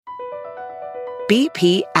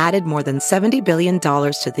BP added more than $70 billion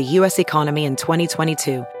to the U.S. economy in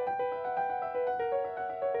 2022.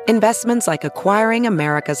 Investments like acquiring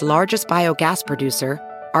America's largest biogas producer,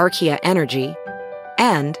 Archaea Energy,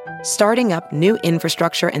 and starting up new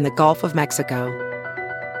infrastructure in the Gulf of Mexico.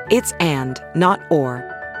 It's and, not or.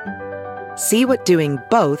 See what doing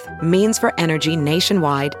both means for energy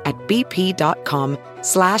nationwide at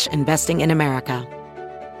bp.com/investing in America.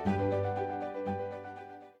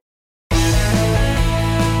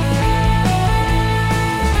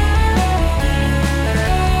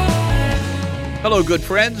 Hello, good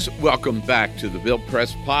friends. Welcome back to the Bill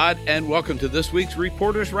Press Pod, and welcome to this week's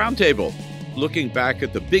Reporters Roundtable, looking back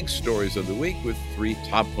at the big stories of the week with three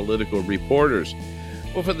top political reporters.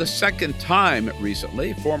 Well, for the second time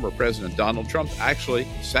recently, former President Donald Trump actually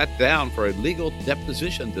sat down for a legal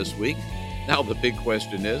deposition this week. Now the big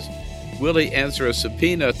question is, will he answer a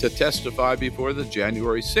subpoena to testify before the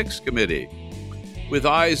January 6th committee? With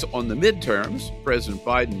eyes on the midterms, President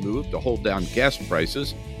Biden moved to hold down gas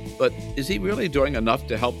prices. But is he really doing enough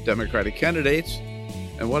to help Democratic candidates?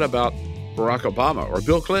 And what about Barack Obama or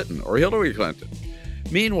Bill Clinton or Hillary Clinton?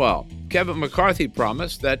 Meanwhile, Kevin McCarthy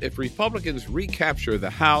promised that if Republicans recapture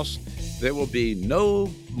the House, there will be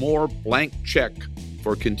no more blank check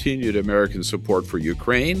for continued American support for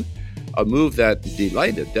Ukraine, a move that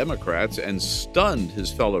delighted Democrats and stunned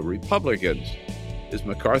his fellow Republicans. Is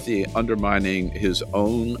McCarthy undermining his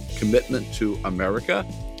own commitment to America?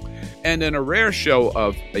 And in a rare show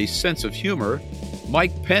of a sense of humor,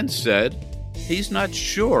 Mike Pence said he's not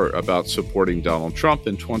sure about supporting Donald Trump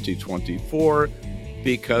in 2024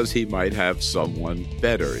 because he might have someone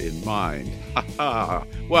better in mind.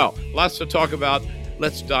 Well, lots to talk about.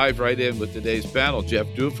 Let's dive right in with today's panel. Jeff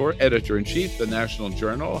Dufour, editor-in-chief, The National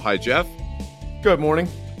Journal. Hi, Jeff. Good morning.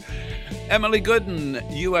 Emily Gooden,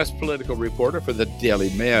 U.S. political reporter for the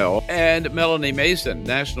Daily Mail, and Melanie Mason,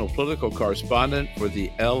 national political correspondent for the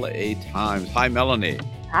L.A. Times. Hi, Melanie.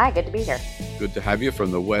 Hi, good to be here. Good to have you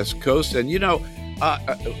from the West Coast. And, we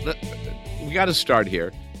got to start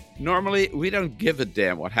here. Normally, we don't give a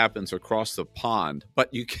damn what happens across the pond,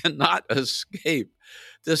 but you cannot escape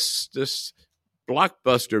this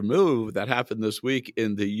blockbuster move that happened this week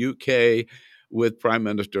in the U.K., with Prime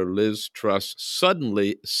Minister Liz Truss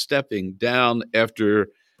suddenly stepping down after,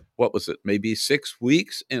 maybe 6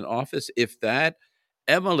 weeks in office, if that.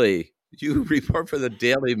 Emily, you report for the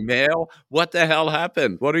Daily Mail. What the hell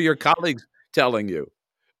happened? What are your colleagues telling you?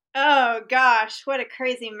 Oh, gosh, what a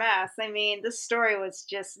crazy mess. I mean, this story was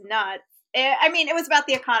just nuts. It was about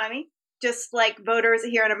the economy. Just like voters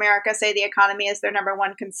here in America say the economy is their number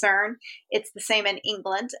one concern, it's the same in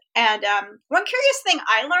England. And one curious thing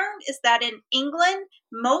I learned is that in England,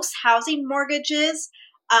 most housing mortgages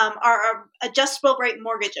are adjustable rate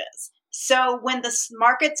mortgages. So when the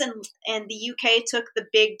markets in the UK took the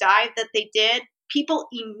big dive that they did, people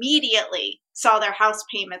immediately saw their house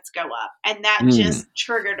payments go up. And that just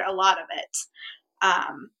triggered a lot of it.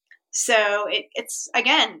 So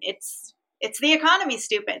it's the economy,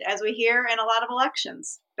 stupid, as we hear in a lot of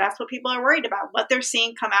elections. That's what people are worried about, what they're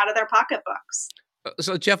seeing come out of their pocketbooks.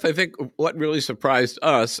 So, Jeff, I think what really surprised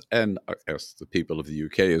us, and I guess the people of the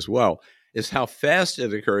UK as well, is how fast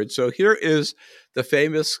it occurred. So here is the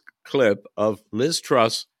famous clip of Liz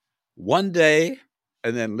Truss one day,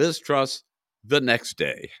 and then Liz Truss the next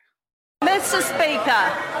day. Mr.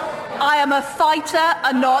 Speaker, I am a fighter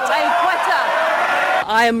and not a quitter.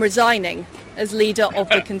 I am resigning as leader of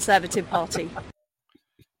the Conservative Party.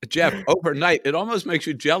 Jeff, overnight, it almost makes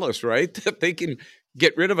you jealous, right? That they can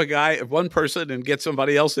get rid of one person and get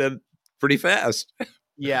somebody else in pretty fast.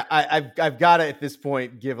 Yeah, I've got to, at this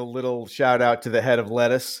point, give a little shout out to the head of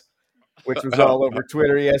lettuce, which was all over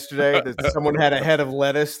Twitter yesterday. That someone had a head of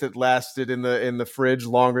lettuce that lasted in the fridge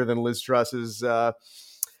longer than Liz Truss's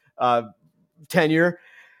tenure.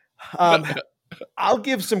 I'll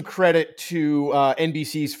give some credit to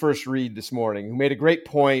NBC's First Read this morning, who made a great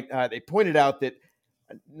point. They pointed out that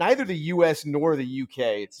neither the U.S. nor the UK,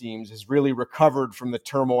 it seems, has really recovered from the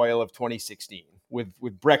turmoil of 2016 with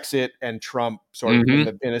Brexit and Trump sort of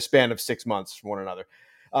in a span of 6 months from one another.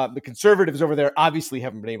 The conservatives over there obviously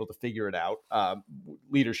haven't been able to figure it out,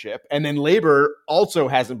 leadership. And then Labor also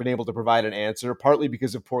hasn't been able to provide an answer, partly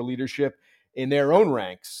because of poor leadership in their own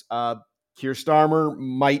ranks. Keir Starmer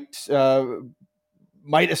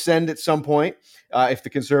might ascend at some point if the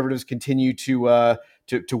conservatives continue to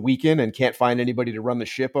weaken and can't find anybody to run the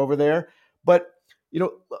ship over there. But,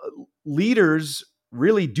 leaders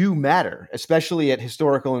really do matter, especially at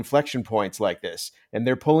historical inflection points like this. And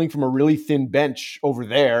they're pulling from a really thin bench over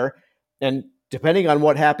there. And depending on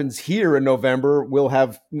what happens here in November, we'll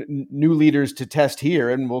have new leaders to test here,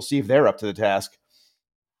 and we'll see if they're up to the task.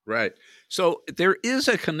 Right. So there is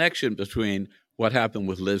a connection between what happened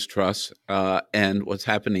with Liz Truss and what's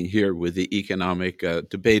happening here with the economic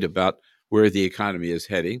debate about where the economy is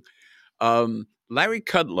heading. Larry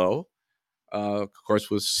Kudlow, of course,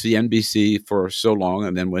 was CNBC for so long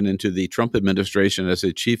and then went into the Trump administration as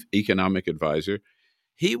a chief economic advisor.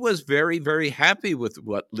 He was very, very happy with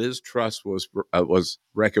what Liz Truss was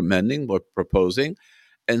recommending, what proposing,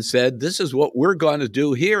 and said, this is what we're going to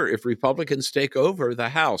do here if Republicans take over the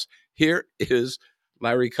House. Here is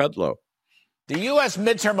Larry Kudlow. The U.S.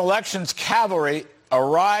 midterm elections cavalry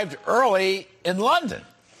arrived early in London.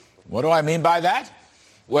 What do I mean by that?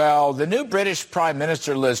 Well, the new British Prime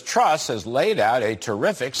Minister Liz Truss has laid out a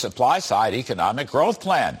terrific supply-side economic growth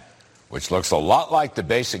plan, which looks a lot like the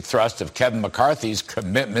basic thrust of Kevin McCarthy's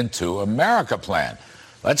Commitment to America plan.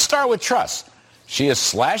 Let's start with Truss. She is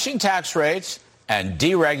slashing tax rates and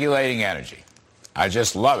deregulating energy. I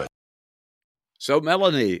just love it. So,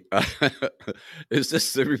 Melanie, is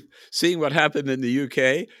this seeing what happened in the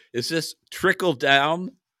UK? Is this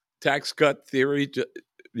trickle-down tax cut theory,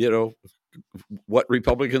 what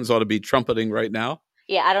Republicans ought to be trumpeting right now?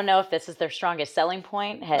 Yeah, I don't know if this is their strongest selling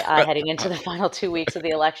point heading into the final 2 weeks of the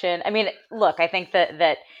election. I mean, look, I think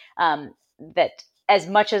that as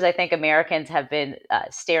much as I think Americans have been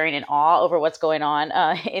staring in awe over what's going on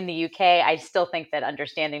in the UK, I still think that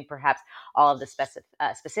understanding perhaps all of the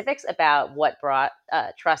specifics about what brought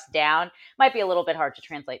Truss down might be a little bit hard to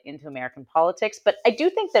translate into American politics. But I do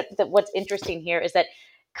think that what's interesting here is that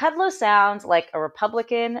Kudlow sounds like a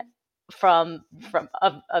Republican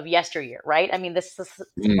of yesteryear, right? I mean, this is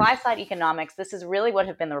supply side economics. This is really what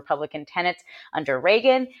have been the Republican tenets under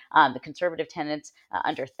Reagan, the conservative tenets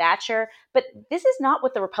under Thatcher. But this is not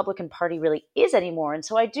what the Republican Party really is anymore. And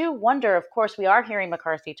so I do wonder, of course, we are hearing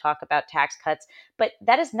McCarthy talk about tax cuts, but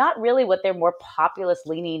that is not really what their more populist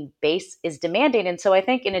leaning base is demanding. And so I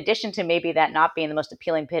think in addition to maybe that not being the most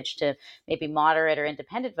appealing pitch to maybe moderate or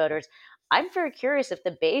independent voters, I'm very curious if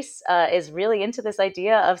the base is really into this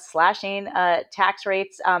idea of slashing tax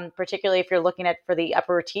rates, particularly if you're looking at for the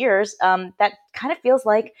upper tiers. That kind of feels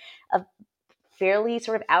like a fairly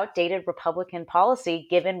sort of outdated Republican policy,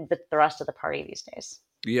 given the thrust of the party these days.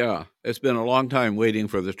 Yeah, it's been a long time waiting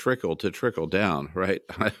for the trickle to trickle down, right?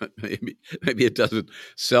 maybe it doesn't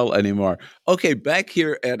sell anymore. Okay, back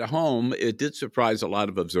here at home, it did surprise a lot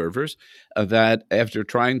of observers that after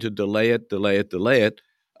trying to delay it,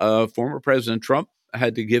 former President Trump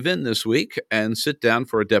had to give in this week and sit down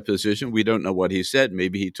for a deposition. We don't know what he said.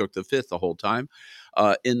 Maybe he took the fifth the whole time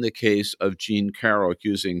in the case of Jean Carroll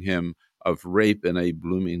accusing him of rape in a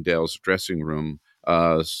Bloomingdale's dressing room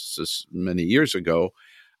many years ago.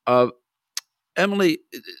 Emily,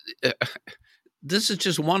 this is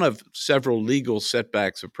just one of several legal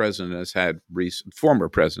setbacks former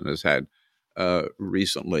president has had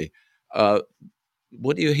recently.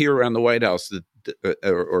 What do you hear around the White House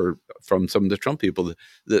or from some of the Trump people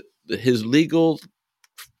that his legal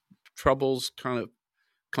troubles kind of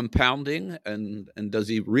compounding, and does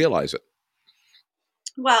he realize it?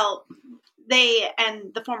 Well, they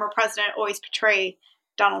and the former president always portray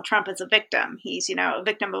Donald Trump as a victim. He's, a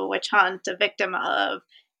victim of a witch hunt, a victim of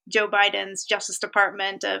Joe Biden's Justice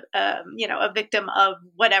Department, a victim of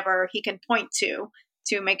whatever he can point to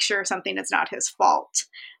make sure something is not his fault.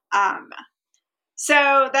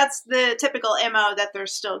 So that's the typical MO that they're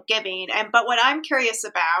still giving. But what I'm curious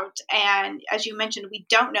about, and as you mentioned, we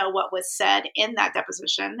don't know what was said in that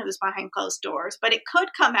deposition. It was behind closed doors, but it could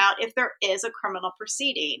come out if there is a criminal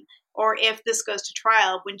proceeding or if this goes to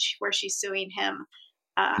trial where she's suing him.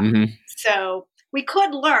 So we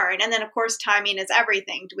could learn. And then, of course, timing is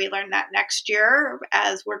everything. Do we learn that next year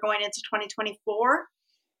as we're going into 2024?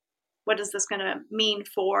 What is this going to mean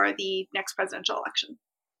for the next presidential election?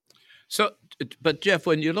 So, but Jeff,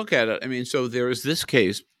 when you look at it, I mean, so there is this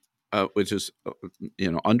case, which is,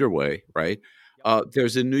 underway, right?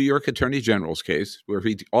 There's a New York Attorney General's case where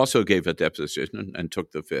he also gave a deposition and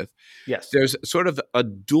took the fifth. Yes. There's sort of a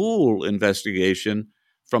dual investigation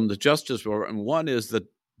from the Justice Department. And one is the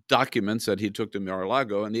documents that he took to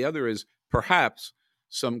Mar-a-Lago, and the other is perhaps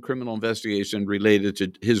some criminal investigation related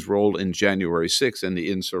to his role in January 6th and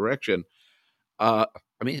the insurrection. I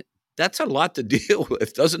mean, that's a lot to deal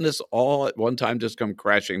with. Doesn't this all at one time just come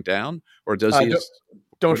crashing down? Or does he?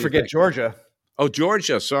 Don't forget Georgia. Oh,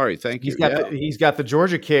 Georgia. Sorry. Thank you. He's got the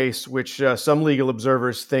Georgia case, which some legal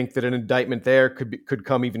observers think that an indictment there could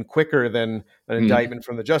come even quicker than an indictment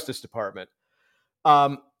from the Justice Department.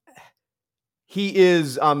 He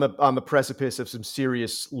is on the precipice of some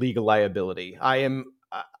serious legal liability.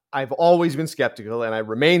 I've always been skeptical, and I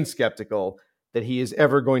remain skeptical that he is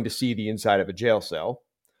ever going to see the inside of a jail cell.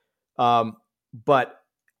 But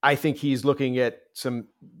I think he's looking at some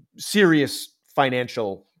serious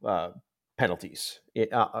financial penalties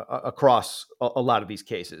across a lot of these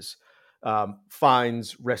cases,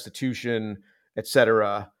 fines, restitution,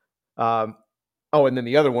 etc. And then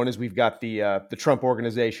the other one is we've got the Trump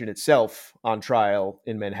organization itself on trial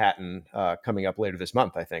in Manhattan coming up later this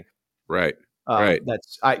month, I think. Right. Right.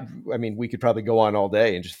 I mean, we could probably go on all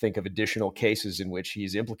day and just think of additional cases in which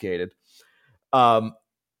he's implicated.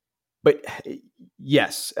 But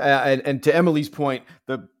yes, and to Emily's point,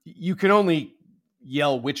 you can only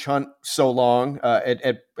yell witch hunt so long.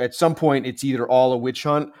 At some point, it's either all a witch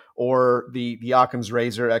hunt or the Occam's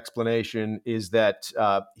razor explanation is that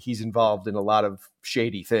he's involved in a lot of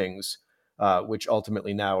shady things, which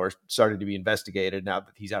ultimately now are starting to be investigated now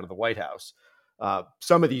that he's out of the White House.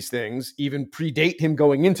 Some of these things even predate him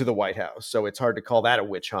going into the White House, so it's hard to call that a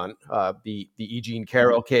witch hunt. The E. Jean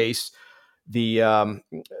Carroll case, the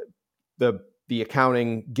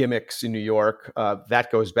accounting gimmicks in New York,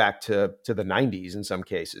 that goes back to the 90s in some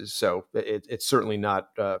cases. So it's certainly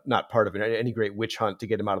not part of any great witch hunt to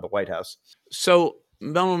get him out of the White House. So,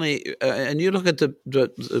 Melanie, and you look at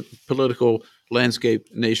the political landscape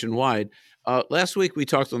nationwide. Last week, we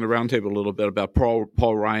talked on the Roundtable a little bit about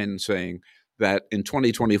Paul Ryan saying that in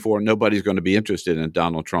 2024, nobody's going to be interested in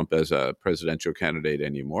Donald Trump as a presidential candidate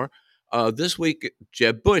anymore. This week,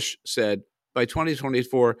 Jeb Bush said, by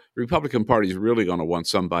 2024, the Republican Party is really going to want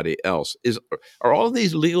somebody else. Are all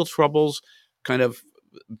these legal troubles kind of,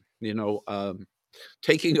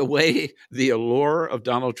 taking away the allure of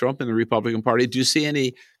Donald Trump and the Republican Party? Do you see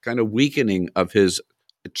any kind of weakening of his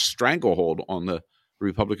stranglehold on the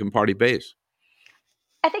Republican Party base?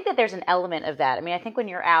 I think that there's an element of that. I mean, I think when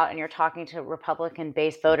you're out and you're talking to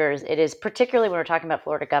Republican-based voters, it is particularly when we're talking about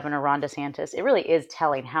Florida Governor Ron DeSantis, it really is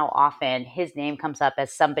telling how often his name comes up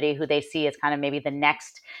as somebody who they see as kind of maybe the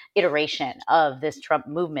next iteration of this Trump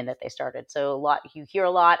movement that they started. So you hear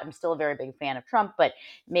a lot. I'm still a very big fan of Trump, but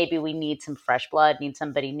maybe we need some fresh blood, need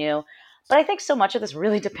somebody new. But I think so much of this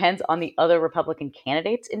really depends on the other Republican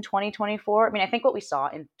candidates in 2024. I mean, I think what we saw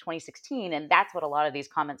in 2016, and that's what a lot of these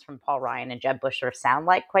comments from Paul Ryan and Jeb Bush sort of sound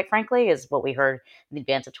like, quite frankly, is what we heard in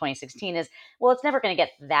advance of 2016 is, well, it's never going to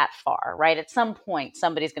get that far, right? At some point,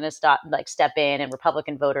 somebody's going to step in and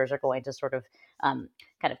Republican voters are going to sort of kind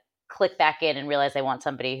of click back in and realize they want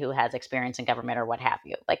somebody who has experience in government or what have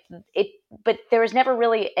you. But there was never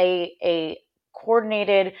really a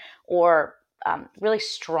coordinated or really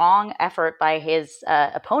strong effort by his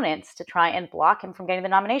opponents to try and block him from getting the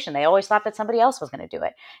nomination. They always thought that somebody else was going to do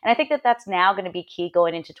it. And I think that that's now going to be key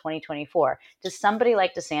going into 2024. Does somebody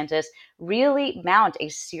like DeSantis really mount a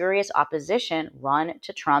serious opposition run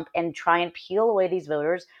to Trump and try and peel away these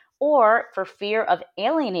voters? Or for fear of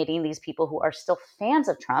alienating these people who are still fans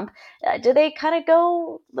of Trump, do they kind of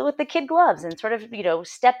go with the kid gloves and sort of,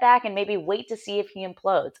 step back and maybe wait to see if he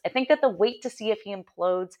implodes? I think that the wait to see if he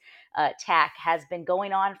implodes tack has been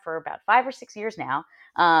going on for about 5 or 6 years now.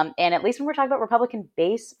 And at least when we're talking about Republican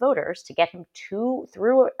base voters, to get him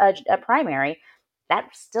through a primary,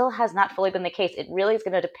 that still has not fully been the case. It really is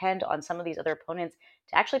going to depend on some of these other opponents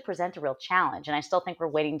to actually present a real challenge. And I still think we're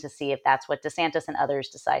waiting to see if that's what DeSantis and others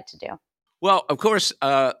decide to do. Well, of course,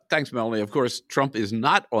 thanks, Melanie. Of course, Trump is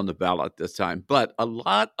not on the ballot this time, but a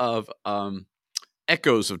lot of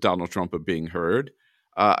echoes of Donald Trump are being heard.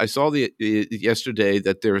 I saw yesterday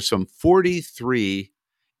that there are some 43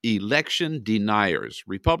 election deniers,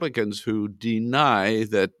 Republicans who deny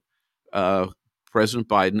that President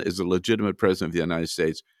Biden is a legitimate president of the United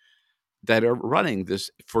States, that are running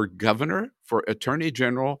this for governor, for attorney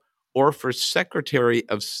general, or for secretary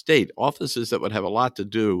of state, offices that would have a lot to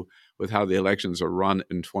do with how the elections are run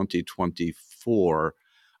in 2024.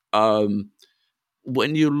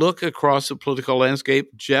 When you look across the political landscape,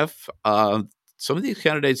 Jeff, some of these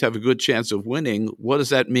candidates have a good chance of winning. What does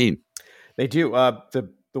that mean? They do.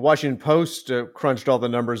 The Washington Post crunched all the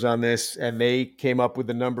numbers on this, and they came up with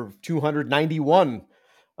the number of 291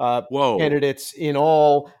 candidates in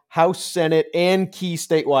all House, Senate, and key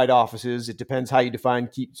statewide offices. It depends how you define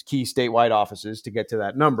key statewide offices to get to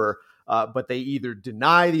that number. But they either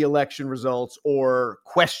deny the election results or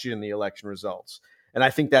question the election results. And I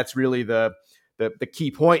think that's really the key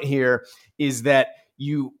point here is that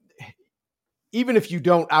even if you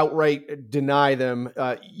don't outright deny them,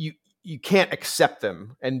 you can't accept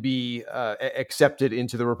them and be accepted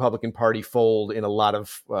into the Republican Party fold in a lot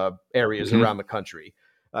of areas around the country.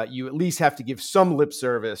 You at least have to give some lip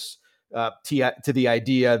service to the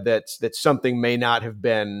idea that something may not have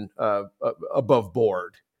been above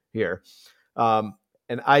board here. And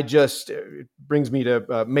And I just, it brings me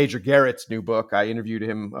to Major Garrett's new book. I interviewed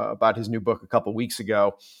him about his new book a couple weeks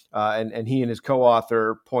ago. And he and his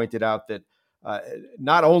co-author pointed out that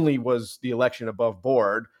not only was the election above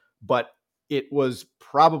board, but it was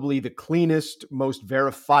probably the cleanest, most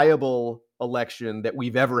verifiable election that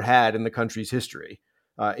we've ever had in the country's history,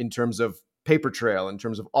 in terms of paper trail, in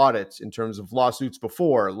terms of audits, in terms of lawsuits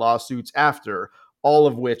before, lawsuits after, all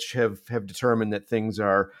of which have determined that things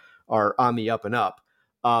are on the up and up.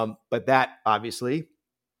 But that obviously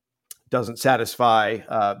doesn't satisfy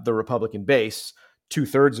the Republican base,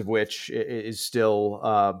 2/3 of which is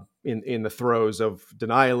still in the throes of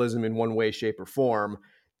denialism in one way, shape, or form.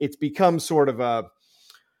 It's become sort of a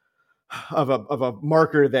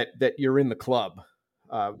marker that you're in the club.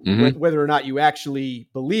 Whether or not you actually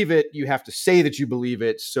believe it, you have to say that you believe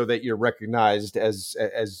it so that you're recognized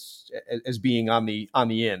as being on the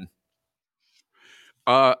in.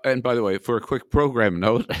 And by the way, for a quick program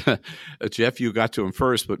note, Jeff, you got to him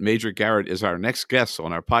first, but Major Garrett is our next guest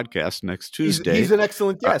on our podcast next Tuesday. He's an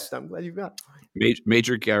excellent guest. I'm glad you've got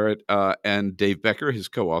Major Garrett and Dave Becker, his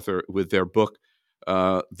co-author, with their book,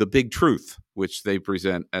 The Big Truth, which they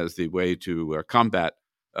present as the way to combat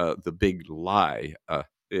the big lie,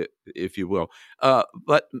 if you will.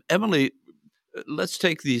 But Emily, let's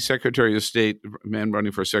take the Secretary of State, man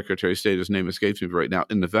running for Secretary of State, his name escapes me right now,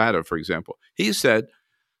 in Nevada, for example. He said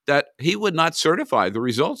that he would not certify the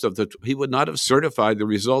results of he would not have certified the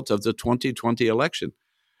results of the 2020 election,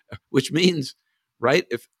 which means, right,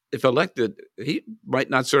 if elected, he might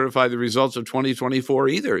not certify the results of 2024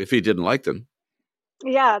 either if he didn't like them.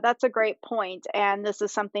 Yeah, that's a great point. And this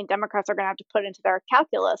is something Democrats are going to have to put into their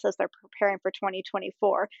calculus as they're preparing for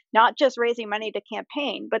 2024, not just raising money to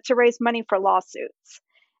campaign, but to raise money for lawsuits.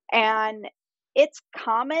 And it's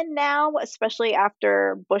common now, especially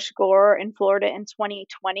after Bush Gore in Florida in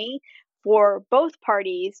 2020, for both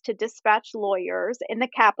parties to dispatch lawyers in the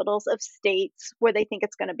capitals of states where they think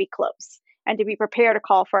it's going to be close, and to be prepared to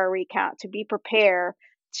call for a recount, to be prepared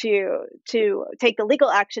to take the legal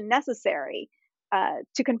action necessary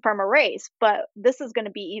to confirm a race. But this is going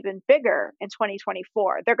to be even bigger in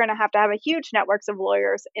 2024. They're going to have a huge networks of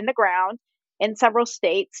lawyers in the ground in several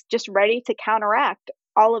states, just ready to counteract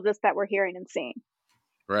all of this that we're hearing and seeing.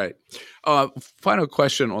 Right. Final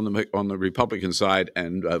question on the Republican side,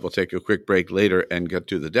 and we'll take a quick break later and get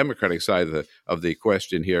to the Democratic side of the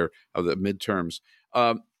question here of the midterms.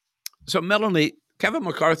 So, Melanie, Kevin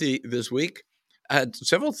McCarthy this week had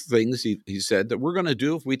several things he said that we're going to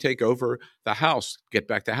do if we take over the House, get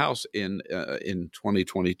back the House in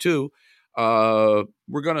 2022. We're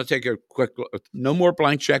going to take a quick no more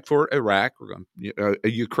blank check for Iraq. We're going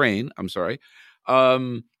Ukraine. I'm sorry.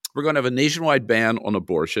 We're going to have a nationwide ban on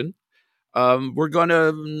abortion. We're going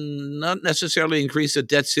to not necessarily increase the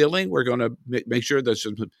debt ceiling. We're going to make sure there's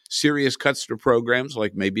some serious cuts to programs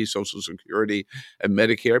like maybe Social Security and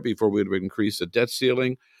Medicare before we would increase the debt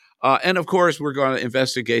ceiling. And, of course, we're going to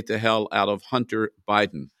investigate the hell out of Hunter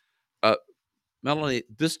Biden. Melanie,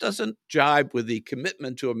 this doesn't jibe with the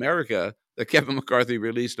commitment to America that Kevin McCarthy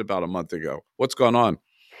released about a month ago. What's going on?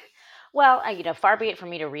 Well, far be it from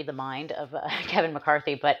me to read the mind of Kevin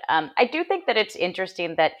McCarthy, but I do think that it's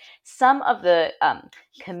interesting that some of the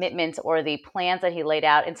commitments or the plans that he laid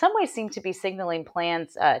out in some ways seem to be signaling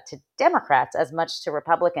plans to Democrats as much to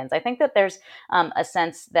Republicans. I think that there's a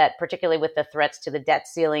sense that, particularly with the threats to the debt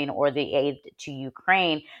ceiling or the aid to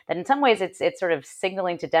Ukraine, that in some ways it's sort of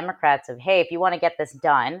signaling to Democrats of, hey, if you want to get this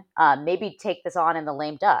done, maybe take this on in the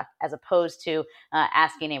lame duck, as opposed to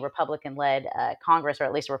asking a Republican-led Congress, or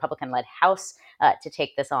at least a Republican-led House, to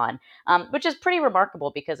take this on, which is pretty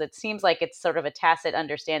remarkable because it seems like it's sort of a tacit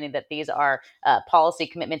understanding that these are policy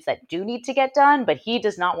commitments that do need to get done, but he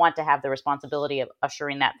does not want to have the responsibility of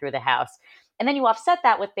ushering that through the House. And then you offset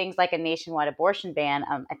that with things like a nationwide abortion ban.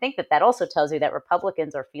 I think that also tells you that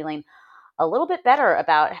Republicans are feeling a little bit better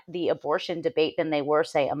about the abortion debate than they were,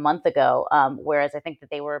 say, a month ago, whereas I think that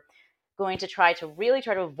they were going to try to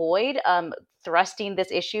avoid thrusting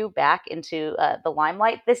this issue back into the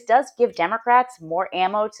limelight. This does give Democrats more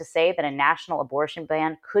ammo to say that a national abortion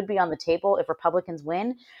ban could be on the table if Republicans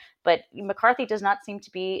win. But McCarthy does not seem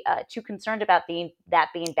to be too concerned about that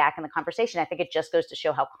being back in the conversation. I think it just goes to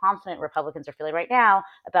show how confident Republicans are feeling right now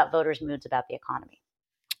about voters' moods about the economy.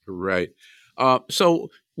 Right. So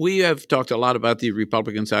we have talked a lot about the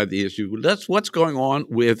Republican side of the issue. That's what's going on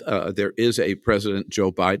with there is a President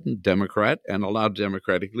Joe Biden, Democrat, and a lot of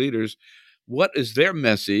Democratic leaders. What is their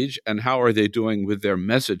message and how are they doing with their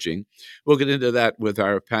messaging? We'll get into that with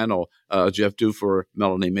our panel, Jeff Dufour,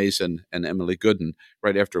 Melanie Mason, and Emily Gooden,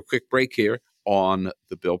 right after a quick break here on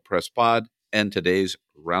the Bill Press Pod and today's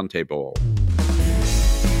Roundtable.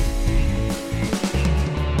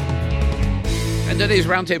 And today's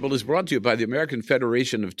Roundtable is brought to you by the American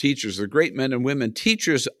Federation of Teachers, the great men and women,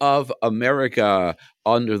 teachers of America,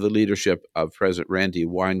 under the leadership of President Randy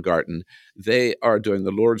Weingarten. They are doing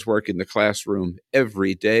the Lord's work in the classroom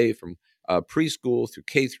every day, from preschool through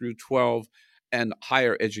K through 12 and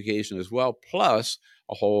higher education as well, plus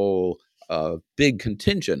a whole big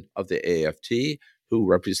contingent of the AFT who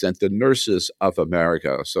represent the nurses of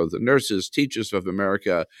America. So the nurses, teachers of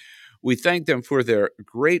America, we thank them for their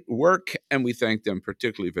great work, and we thank them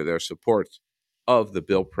particularly for their support of the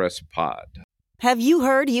Bill Press Pod. Have you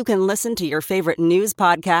heard you can listen to your favorite news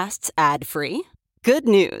podcasts ad-free? Good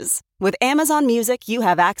news. With Amazon Music, you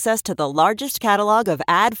have access to the largest catalog of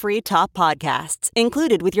ad-free top podcasts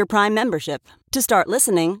included with your Prime membership. To start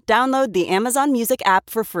listening, download the Amazon Music app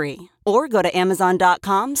for free or go to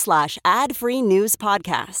amazon.com/ad-free news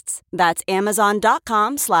podcasts. That's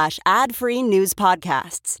amazon.com/ad-free news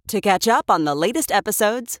podcasts to catch up on the latest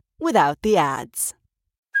episodes without the ads.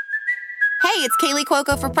 Hey, it's Kaylee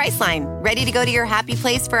Cuoco for Priceline. Ready to go to your happy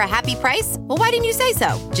place for a happy price? Well, why didn't you say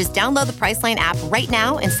so? Just download the Priceline app right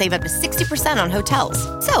now and save up to 60% on hotels.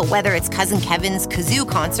 So whether it's Cousin Kevin's Kazoo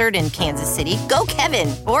Concert in Kansas City, go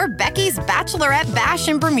Kevin, or Becky's Bachelorette Bash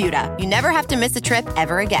in Bermuda, you never have to miss a trip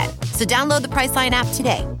ever again. So download the Priceline app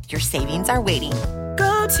today. Your savings are waiting.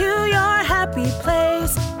 Go to your happy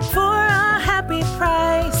place for a happy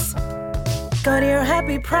price. Go to your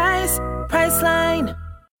happy price, Priceline.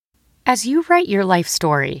 As you write your life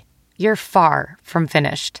story, you're far from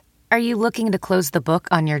finished. Are you looking to close the book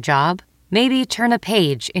on your job? Maybe turn a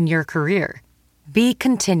page in your career? Be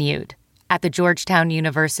continued at the Georgetown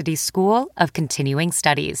University School of Continuing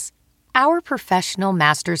Studies. Our professional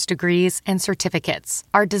master's degrees and certificates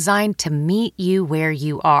are designed to meet you where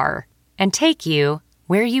you are and take you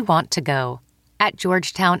where you want to go. At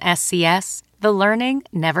Georgetown SCS, the learning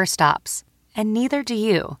never stops, and neither do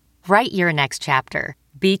you. Write your next chapter.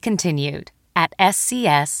 Be continued at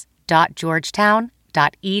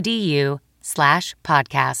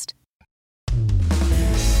scs.georgetown.edu/podcast.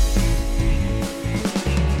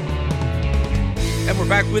 And we're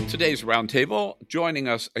back with today's Roundtable. Joining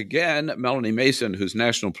us again, Melanie Mason, who's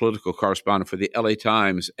national political correspondent for the LA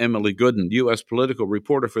Times, Emily Gooden, U.S. political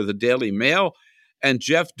reporter for the Daily Mail, and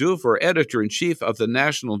Jeff Dufour, editor-in-chief of the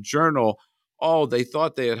National Journal. Oh, they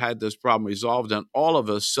thought they had this problem resolved, and all of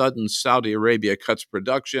a sudden, Saudi Arabia cuts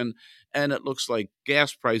production, and it looks like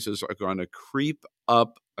gas prices are going to creep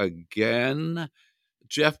up again.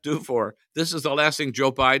 Jeff Dufour, this is the last thing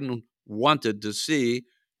Joe Biden wanted to see,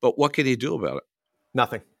 but what can he do about it?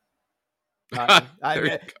 Nothing.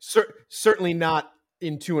 Certainly not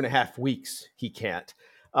in 2.5 weeks. He can't.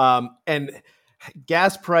 And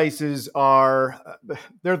gas prices are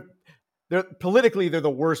they're politically, they're the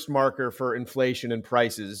worst marker for inflation and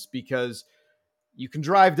prices, because you can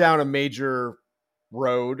drive down a major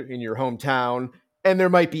road in your hometown and there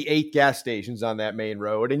might be 8 gas stations on that main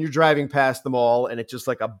road, and you're driving past them all, and it's just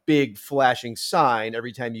like a big flashing sign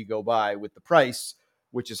every time you go by with the price,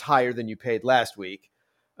 which is higher than you paid last week,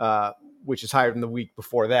 which is higher than the week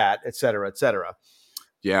before that, et cetera, et cetera.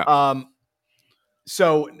 Yeah.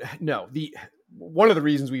 So no, one of the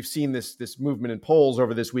reasons we've seen this movement in polls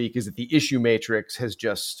over this week is that the issue matrix has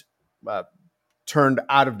just turned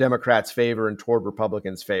out of Democrats' favor and toward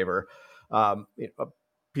Republicans' favor.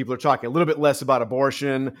 People are talking a little bit less about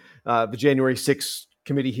abortion. The January 6th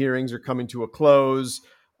committee hearings are coming to a close,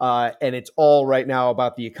 and it's all right now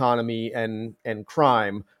about the economy and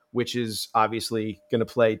crime, which is obviously going to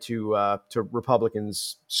play to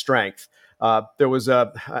Republicans' strength. There was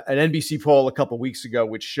an NBC poll a couple weeks ago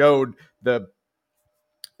which showed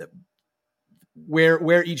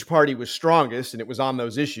where each party was strongest, and it was on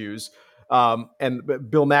those issues. And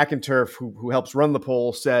Bill McInturff, who helps run the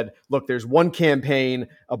poll, said, look, there's one campaign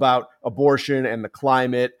about abortion and the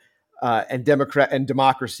climate and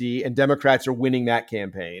democracy, and Democrats are winning that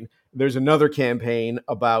campaign. There's another campaign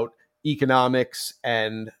about economics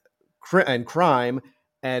and crime,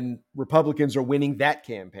 and Republicans are winning that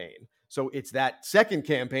campaign. So it's that second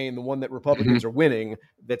campaign, the one that Republicans are winning,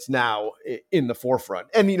 that's now in the forefront.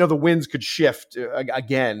 And, the winds could shift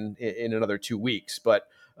again in another 2 weeks. But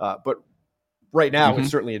right now, it's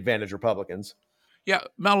certainly advantage Republicans. Yeah,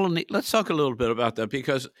 Melanie, let's talk a little bit about that,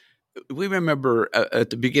 because we remember at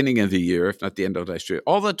the beginning of the year, if not the end of last year,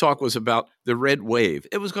 all the talk was about the red wave.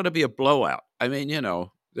 It was going to be a blowout. I mean,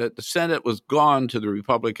 the Senate was gone to the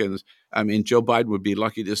Republicans. I mean, Joe Biden would be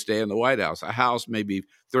lucky to stay in the White House. A House, maybe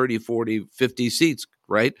 30, 40, 50 seats,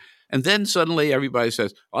 right? And then suddenly everybody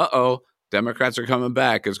says, Democrats are coming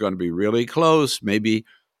back. It's going to be really close, maybe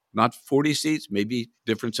not 40 seats, maybe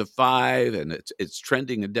difference of 5, and it's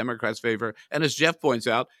trending in Democrats' favor. And as Jeff points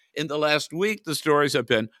out, in the last week, the stories have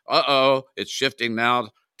been, it's shifting now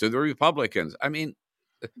to the Republicans. I mean,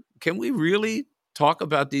 can we really talk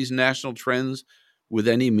about these national trends with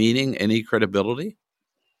any meaning, any credibility?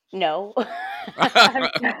 No.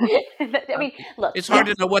 I mean, look, it's hard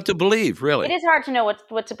to know what to believe, really. It is hard to know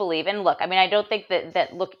what to believe. And look, I mean, I don't think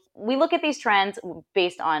we look at these trends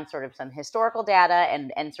based on sort of some historical data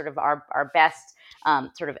and sort of our best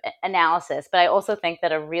sort of analysis. But I also think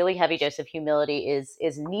that a really heavy dose of humility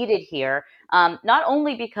is needed here, not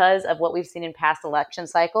only because of what we've seen in past election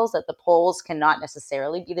cycles, that the polls cannot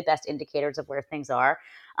necessarily be the best indicators of where things are,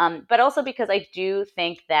 but also because I do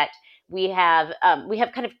think that we have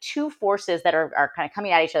kind of two forces that are kind of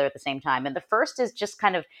coming at each other at the same time. And the first is just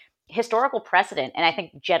kind of historical precedent and I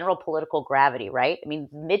think general political gravity, right? I mean,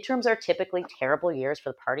 midterms are typically terrible years for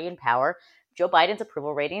the party in power. Joe Biden's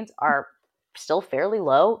approval ratings are still fairly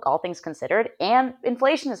low, all things considered, and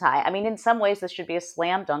inflation is high. I mean, in some ways, this should be a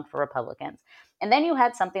slam dunk for Republicans. And then you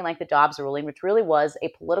had something like the Dobbs ruling, which really was a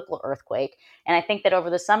political earthquake. And I think that over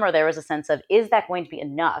the summer, there was a sense of, is that going to be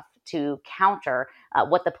enough to counter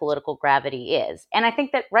what the political gravity is? And I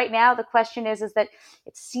think that right now, the question is that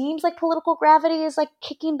it seems like political gravity is like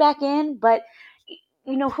kicking back in, but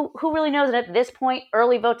you know, who really knows? And at this point,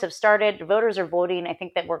 early votes have started. Voters are voting. I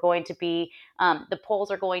think that we're going to be, the polls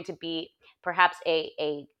are going to be perhaps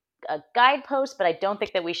a guidepost, but I don't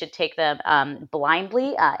think that we should take them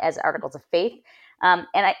blindly as articles of faith. And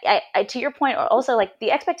I, to your point, also like the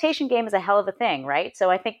expectation game is a hell of a thing, right? So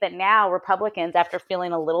I think that now Republicans, after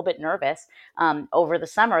feeling a little bit nervous over the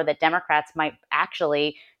summer that Democrats might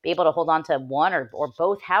actually be able to hold on to one or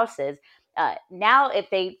both houses, now, if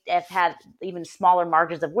they have had even smaller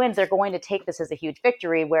margins of wins, they're going to take this as a huge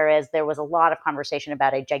victory, whereas there was a lot of conversation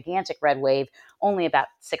about a gigantic red wave only about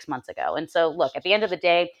 6 months ago. And so, look, at the end of the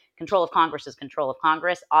day, control of Congress is control of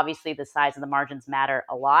Congress. Obviously, the size of the margins matter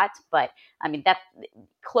a lot, but I mean, that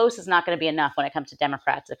close is not going to be enough when it comes to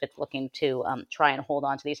Democrats if it's looking to try and hold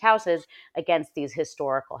on to these houses against these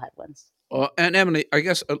historical headwinds. And Emily, I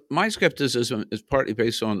guess my skepticism is partly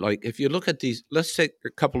based on, like, if you look at these, let's take a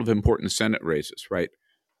couple of important Senate races, right?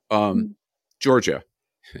 Georgia.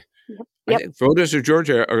 Yep. I think voters of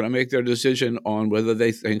Georgia are going to make their decision on whether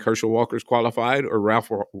they think Herschel Walker's qualified or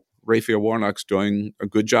Raphael Warnock's doing a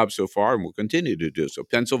good job so far and will continue to do so.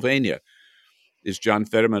 Pennsylvania. Is John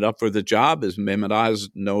Fetterman up for the job? Does Mehmet Oz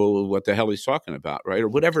know what the hell he's talking about, right? Or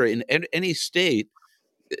whatever. In any state,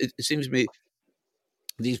 it seems to me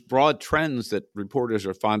these broad trends that reporters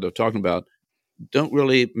are fond of talking about don't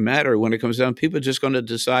really matter when it comes down. People are just going to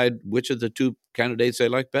decide which of the two candidates they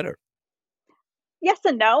like better. Yes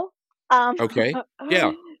and no. Okay.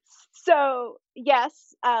 Yeah. So,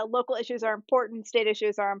 yes, local issues are important, state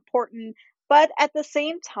issues are important. But at the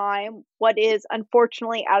same time, what is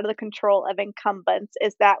unfortunately out of the control of incumbents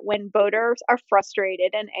is that when voters are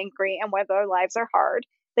frustrated and angry and where their lives are hard,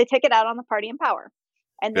 they take it out on the party in power.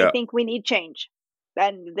 And they think we need change.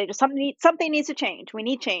 And they just something needs to change. We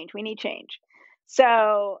need change. We need change.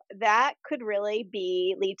 So that could really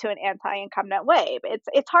lead to an anti-incumbent wave.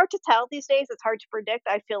 It's hard to tell these days. It's hard to predict.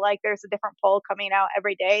 I feel like there's a different poll coming out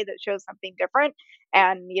every day that shows something different.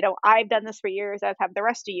 And, you know, I've done this for years, as have the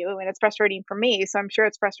rest of you, and it's frustrating for me. So I'm sure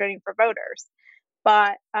it's frustrating for voters.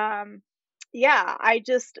 But yeah, I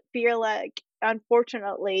just feel like,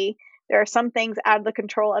 unfortunately, there are some things out of the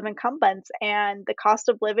control of incumbents, and the cost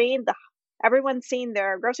of living, everyone's seen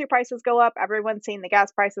their grocery prices go up. Everyone's seen the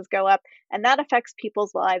gas prices go up. And that affects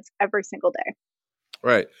people's lives every single day.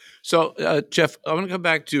 Right. So, Jeff, I want to come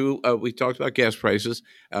back to, we talked about gas prices,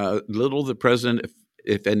 little the president,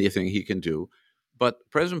 if anything, he can do. But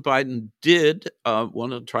President Biden did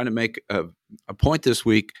want to try to make a point this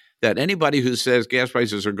week that anybody who says gas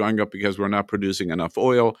prices are going up because we're not producing enough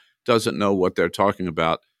oil doesn't know what they're talking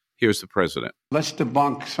about. Here's the president. Let's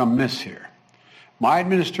debunk some myths here. My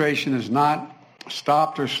administration has not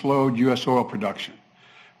stopped or slowed U.S. oil production.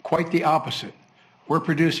 Quite the opposite. We're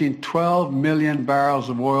producing 12 million barrels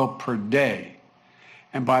of oil per day.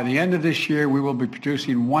 And by the end of this year, we will be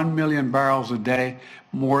producing 1 million barrels a day,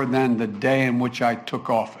 more than the day in which I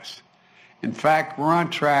took office. In fact, we're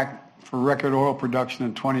on track for record oil production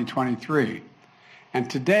in 2023. And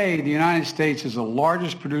today, the United States is the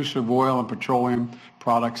largest producer of oil and petroleum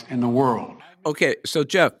products in the world. Okay, so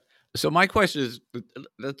Jeff, so my question is,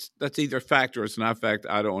 that's either fact or it's not fact.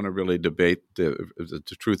 I don't want to really debate the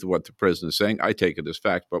truth of what the president is saying. I take it as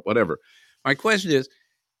fact, but whatever. My question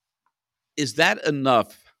is that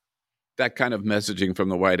enough, that kind of messaging from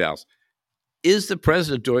the White House? Is the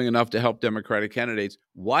president doing enough to help Democratic candidates?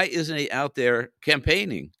 Why isn't he out there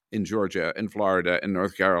campaigning in Georgia and Florida and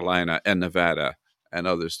North Carolina and Nevada? and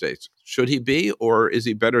other states. Should he be, or is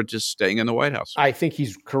he better just staying in the White House? I think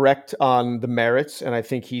he's correct on the merits, and I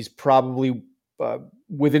think he's probably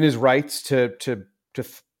within his rights to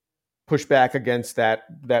push back against that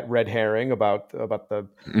red herring about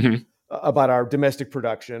our domestic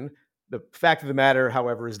production. The fact of the matter,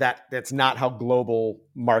 however, is that that's not how global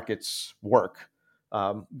markets work.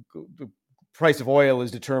 The price of oil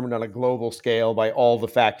is determined on a global scale by all the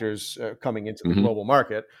factors coming into the global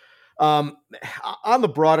market. On the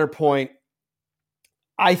broader point,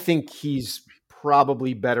 I think he's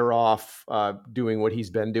probably better off doing what he's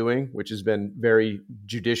been doing, which has been very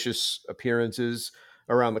judicious appearances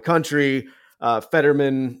around the country.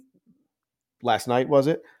 Fetterman last night, was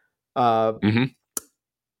it?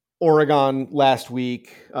 Oregon last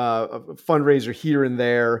week, a fundraiser here and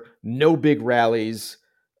there, no big rallies.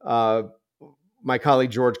 My colleague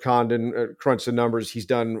George Condon crunched the numbers. He's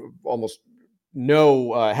done almost no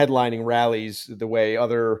headlining rallies the way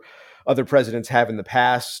other presidents have in the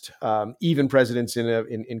past, even presidents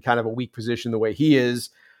in kind of a weak position the way he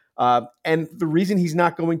is. And the reason he's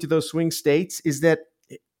not going to those swing states is that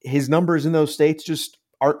his numbers in those states just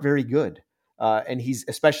aren't very good. And he's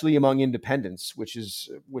especially among independents, which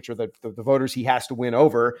are the voters he has to win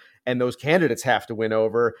over, and those candidates have to win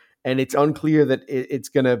over. And it's unclear that it's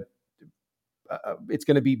going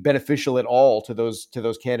to be beneficial at all to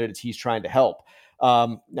those candidates he's trying to help.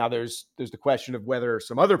 Now there's the question of whether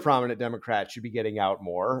some other prominent Democrats should be getting out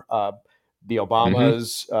more. The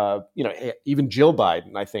Obamas, even Jill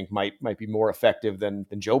Biden, I think might be more effective than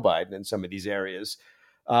Joe Biden in some of these areas.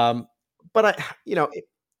 But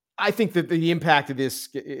I think that the impact of this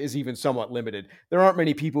is even somewhat limited. There aren't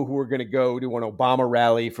many people who are going to go to an Obama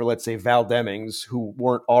rally for, let's say, Val Demings who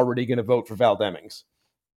weren't already going to vote for Val Demings.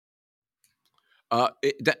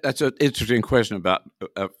 That's an interesting question about,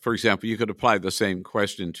 for example, you could apply the same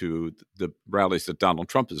question to the rallies that Donald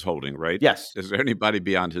Trump is holding, right? Yes. Is there anybody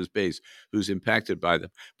beyond his base who's impacted by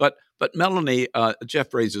them? But Melanie,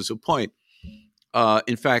 Jeff raises a point.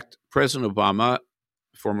 In fact, President Obama,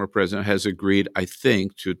 former president, has agreed, I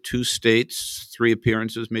think, to 2 states, 3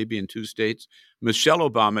 appearances maybe in 2 states. Michelle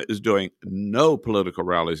Obama is doing no political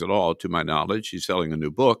rallies at all, to my knowledge. She's selling a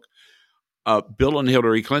new book. Bill and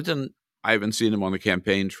Hillary Clinton, I haven't seen them on the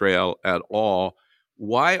campaign trail at all.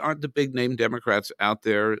 Why aren't the big name Democrats out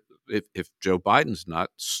there, if Joe Biden's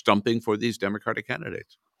not, stumping for these Democratic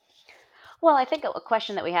candidates? Well, I think a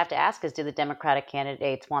question that we have to ask is, do the Democratic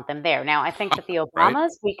candidates want them there? Now, I think that the Obamas,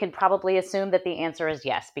 we can probably assume that the answer is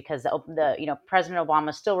yes, because the President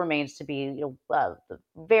Obama still remains to be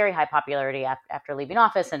very high popularity after leaving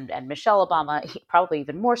office, and Michelle Obama probably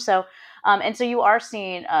even more so. And so you are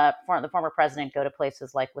seeing the former president go to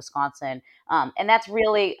places like Wisconsin, and that's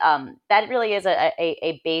really is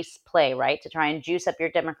a base play, right, to try and juice up your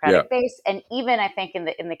Democratic base. And even I think in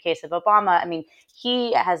the case of Obama, I mean,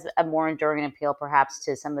 he has a more enduring appeal perhaps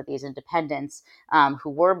to some of these independents who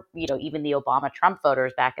were even the Obama Trump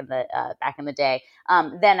voters back in the day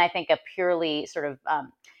than I think a purely sort of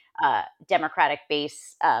Democratic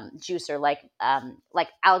base juicer like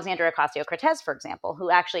Alexandria Ocasio-Cortez, for example,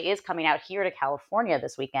 who actually is coming out here to California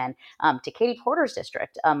this weekend to Katie Porter's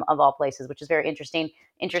district of all places, which is very interesting.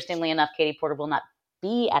 Interestingly enough, Katie Porter will not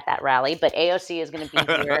be at that rally, but AOC is going to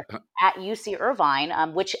be here at UC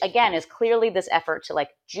Irvine, which again is clearly this effort to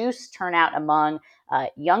juice turnout among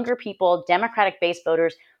younger people, Democratic base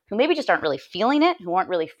voters who maybe just aren't really feeling it, who aren't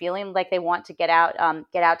really feeling like they want to get out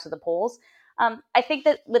to the polls. I think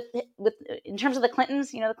that with in terms of the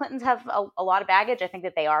Clintons, the Clintons have a lot of baggage. I think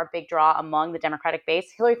that they are a big draw among the Democratic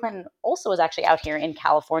base. Hillary Clinton also was actually out here in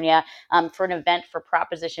California for an event for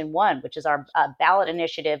Proposition 1, which is our ballot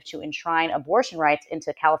initiative to enshrine abortion rights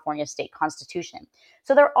into California's state constitution.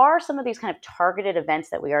 So there are some of these kind of targeted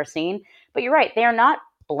events that we are seeing, but you're right, they are not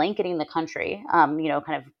blanketing the country, kind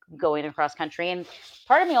of going across country. And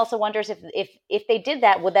part of me also wonders if they did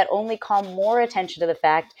that, would that only call more attention to the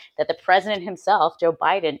fact that the president himself, Joe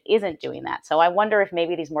Biden, isn't doing that? So I wonder if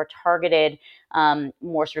maybe these more targeted,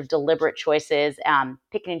 more sort of deliberate choices,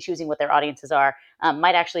 picking and choosing what their audiences are,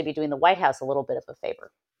 might actually be doing the White House a little bit of a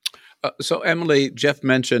favor. So, Emily, Jeff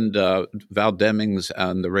mentioned Val Demings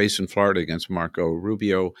and the race in Florida against Marco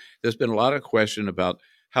Rubio. There's been a lot of question about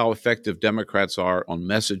how effective Democrats are on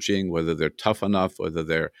messaging, whether they're tough enough, whether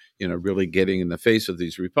they're really getting in the face of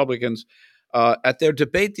these Republicans. At their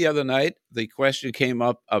debate the other night, the question came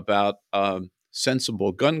up about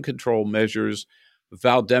sensible gun control measures.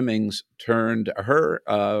 Val Demings turned her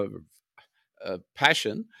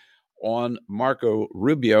passion on Marco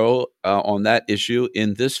Rubio on that issue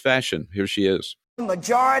in this fashion. Here she is. The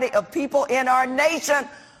majority of people in our nation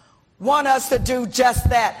want us to do just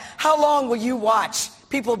that. How long will you watch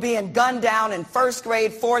people being gunned down in first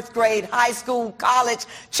grade, fourth grade, high school, college,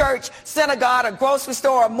 church, synagogue, a grocery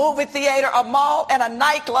store, a movie theater, a mall, and a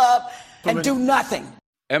nightclub and do nothing?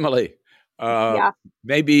 Emily,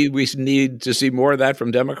 maybe we need to see more of that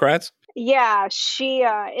from Democrats? Yeah, she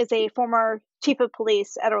is a former chief of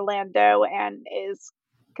police at Orlando and is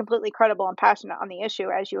completely credible and passionate on the issue,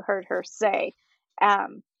 as you heard her say.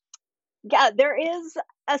 There is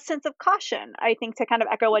a sense of caution, I think, to kind of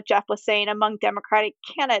echo what Jeff was saying among Democratic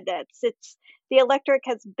candidates. It's the electorate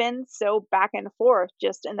has been so back and forth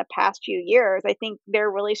just in the past few years. I think they're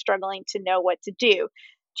really struggling to know what to do.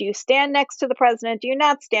 Do you stand next to the president? Do you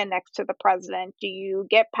not stand next to the president? Do you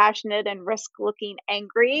get passionate and risk looking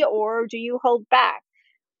angry, or do you hold back?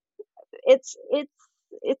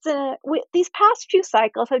 These past few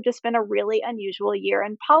cycles have just been a really unusual year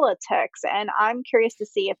in politics, and I'm curious to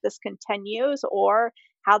see if this continues or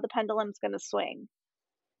how the pendulum's going to swing.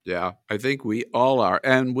 Yeah, I think we all are.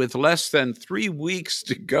 And with less than 3 weeks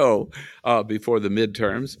to go before the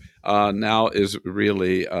midterms, now is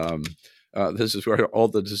really this is where all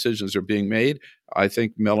the decisions are being made. I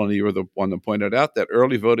think, Melanie, you were the one that pointed out that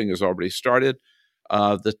early voting has already started.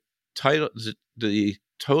 The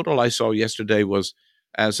total I saw yesterday was,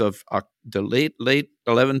 as of the late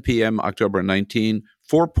 11 p.m. October 19,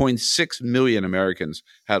 4.6 million Americans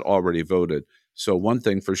had already voted. So one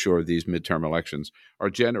thing for sure, these midterm elections are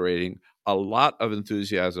generating a lot of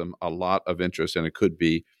enthusiasm, a lot of interest, and it could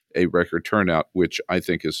be a record turnout, which I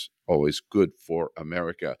think is always good for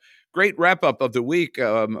America. Great wrap-up of the week,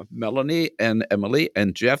 Melanie and Emily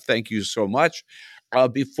and Jeff. Thank you so much.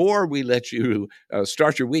 Before we let you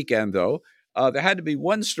start your weekend, though, there had to be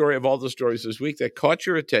one story of all the stories this week that caught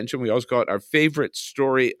your attention. We always call it our favorite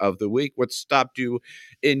story of the week. What stopped you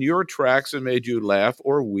in your tracks and made you laugh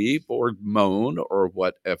or weep or moan or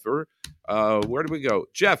whatever? Where do we go?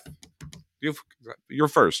 Jeff, you're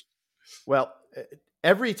first. Well,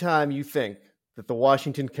 every time you think that the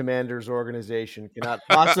Washington Commanders organization cannot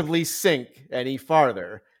possibly sink any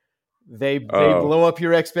farther, they blow up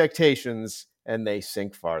your expectations and they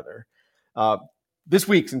sink farther. This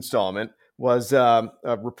week's installment was a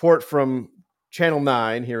report from Channel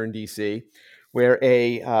 9 here in D.C., where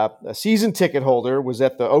a season ticket holder was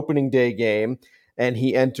at the opening day game, and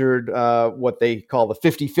he entered what they call the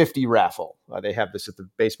 50-50 raffle. They have this at the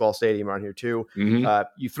baseball stadium around here, too. Mm-hmm.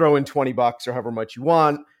 You throw in $20 or however much you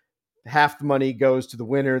want. Half the money goes to the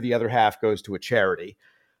winner. The other half goes to a charity.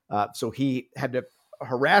 So he had to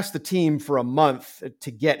harass the team for a month to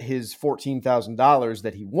get his $14,000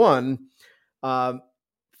 that he won.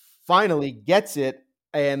 Finally gets it,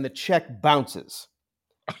 and the check bounces.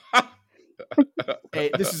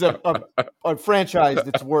 This is a franchise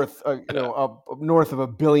that's worth north of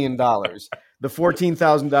 $1 billion. The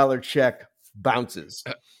 $14,000 check bounces.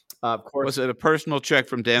 Of course, was it a personal check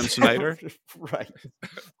from Dan Snyder? Right.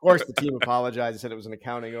 Of course, the team apologized and said it was an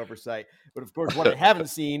accounting oversight. But of course, what I haven't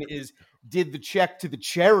seen is, did the check to the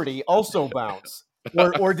charity also bounce?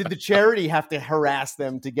 Or did the charity have to harass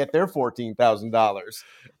them to get their $14,000?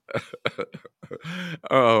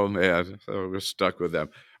 Oh, man. So we're stuck with them.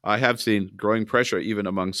 I have seen growing pressure even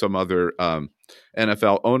among some other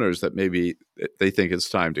NFL owners that maybe they think it's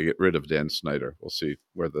time to get rid of Dan Snyder. We'll see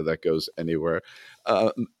whether that goes anywhere.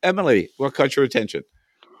 Emily, what caught your attention?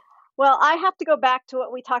 Well, I have to go back to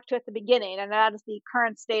what we talked to at the beginning, and that is the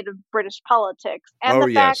current state of British politics.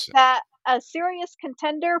 And fact that a serious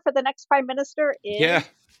contender for the next prime minister is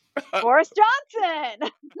Boris Johnson.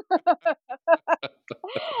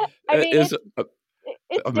 I mean, it's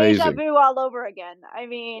amazing. Deja vu all over again. I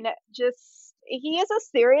mean, he is a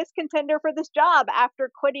serious contender for this job after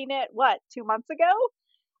quitting it, 2 months ago?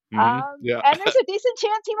 Mm-hmm. And there's a decent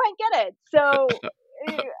chance he might get it. So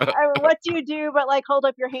what do you do but hold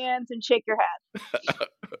up your hands and shake your head?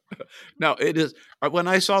 No, it is. When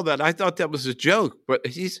I saw that, I thought that was a joke, but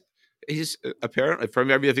he's apparently, from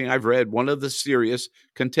everything I've read, one of the serious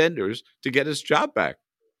contenders to get his job back.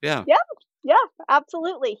 Yeah. Yeah,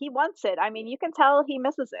 absolutely. He wants it. I mean, you can tell he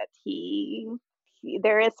misses it.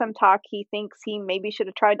 There is some talk he thinks he maybe should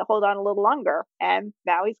have tried to hold on a little longer, and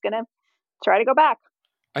now he's going to try to go back.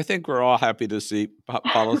 I think we're all happy to see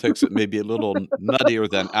politics that may be a little nuttier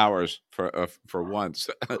than ours for once.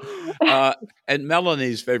 And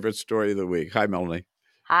Melanie's favorite story of the week. Hi, Melanie.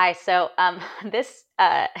 Hi. So this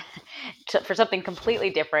for something completely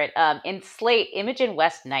different. In Slate, Imogen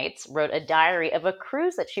West Knights wrote a diary of a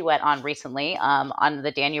cruise that she went on recently on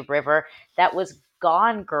the Danube River that was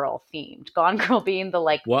Gone Girl themed. Gone Girl being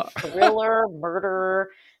the thriller,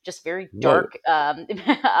 murder just very dark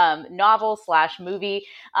novel / movie.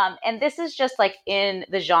 And this is just like in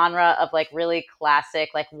the genre of like really classic,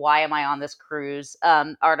 like, why am I on this cruise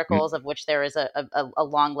articles, of which there is a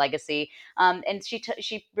long legacy. And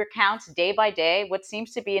she recounts day by day what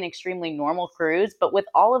seems to be an extremely normal cruise, but with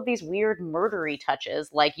all of these weird murdery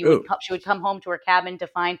touches. Like she would come home to her cabin to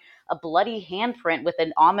find a bloody handprint with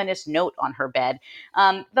an ominous note on her bed.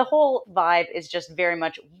 The whole vibe is just very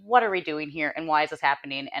much, what are we doing here and why is this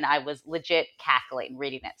happening? And I was legit cackling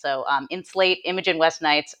reading it. So in Slate, Imogen West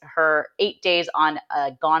Knight's, her 8 days on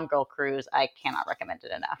a Gone Girl cruise, I cannot recommend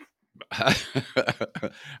it enough.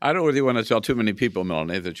 I don't really want to tell too many people,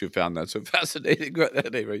 Melanie, that you found that so fascinating.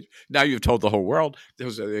 Anyway, now you've told the whole world. There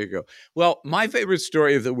you go. Well, my favorite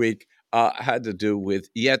story of the week had to do with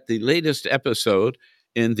yet the latest episode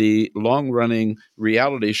in the long-running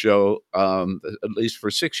reality show, at least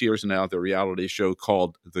for 6 years now, the reality show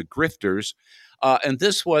called The Grifters. And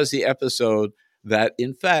this was the episode that,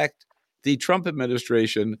 in fact, the Trump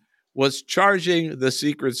administration was charging the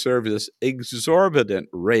Secret Service exorbitant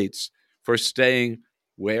rates for staying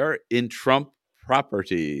where? In Trump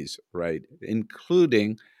properties, right?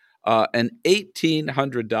 Including an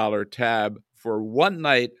 $1,800 tab for one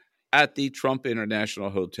night at the Trump International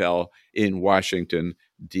Hotel in Washington,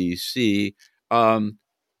 D.C.,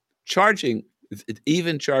 charging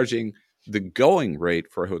the going rate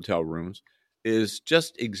for hotel rooms is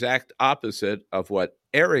just exact opposite of what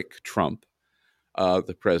Eric Trump,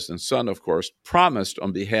 the president's son, of course, promised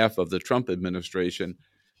on behalf of the Trump administration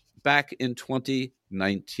back in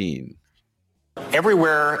 2019.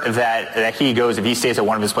 Everywhere that he goes, if he stays at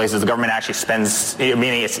one of his places, the government actually spends,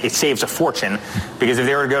 meaning it saves a fortune, because if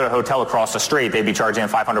they were to go to a hotel across the street, they'd be charging him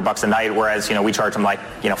 $500 a night, whereas, we charge them like,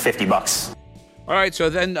 $50. All right, so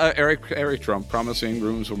then Eric Trump promising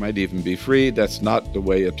rooms might even be free. That's not the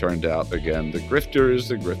way it turned out. Again, the grifters,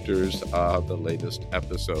 the latest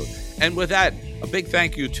episode. And with that, a big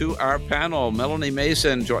thank you to our panel. Melanie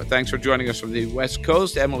Mason, thanks for joining us from the West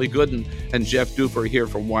Coast. Emily Gooden and Jeff Dufer here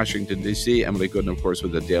from Washington, D.C. Emily Gooden, of course,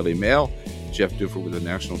 with the Daily Mail. Jeff Dufer with the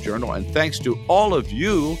National Journal. And thanks to all of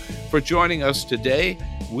you for joining us today.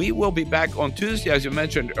 We will be back on Tuesday, as you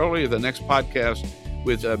mentioned earlier, the next podcast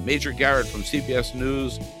with Major Garrett from CBS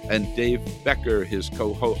News and Dave Becker, his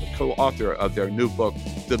co-author of their new book,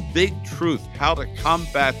 The Big Truth, How to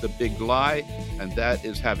Combat the Big Lie, and that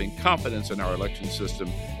is having confidence in our election system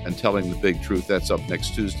and telling the big truth. That's up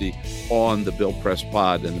next Tuesday on the Bill Press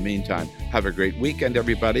Pod. In the meantime, have a great weekend,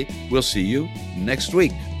 everybody. We'll see you next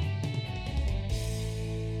week.